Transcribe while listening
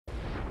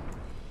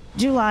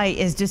July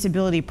is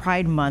Disability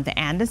Pride Month,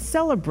 and to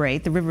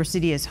celebrate, the River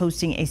City is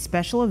hosting a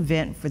special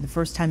event for the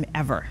first time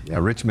ever. Yeah,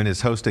 Richmond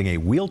is hosting a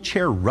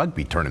wheelchair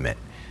rugby tournament.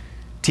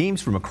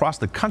 Teams from across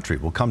the country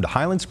will come to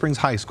Highland Springs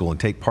High School and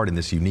take part in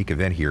this unique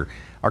event here.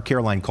 Our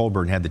Caroline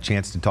Colburn had the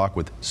chance to talk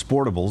with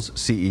Sportable's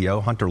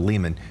CEO, Hunter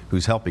Lehman,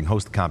 who's helping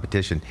host the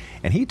competition,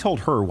 and he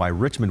told her why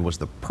Richmond was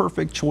the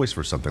perfect choice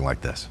for something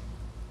like this.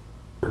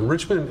 In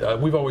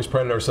Richmond, we've always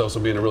prided ourselves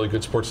on being a really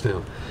good sports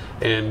town.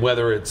 And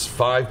whether it's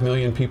 5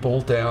 million people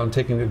down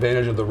taking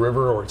advantage of the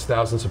river or it's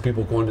thousands of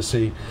people going to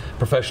see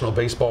professional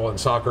baseball and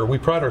soccer, we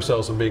pride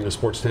ourselves on being a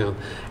sports town.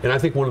 And I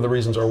think one of the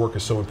reasons our work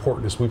is so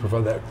important is we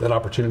provide that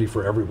opportunity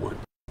for everyone.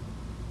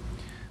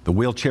 The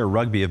wheelchair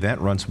rugby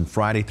event runs from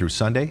Friday through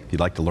Sunday. If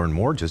you'd like to learn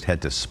more, just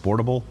head to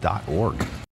sportable.org.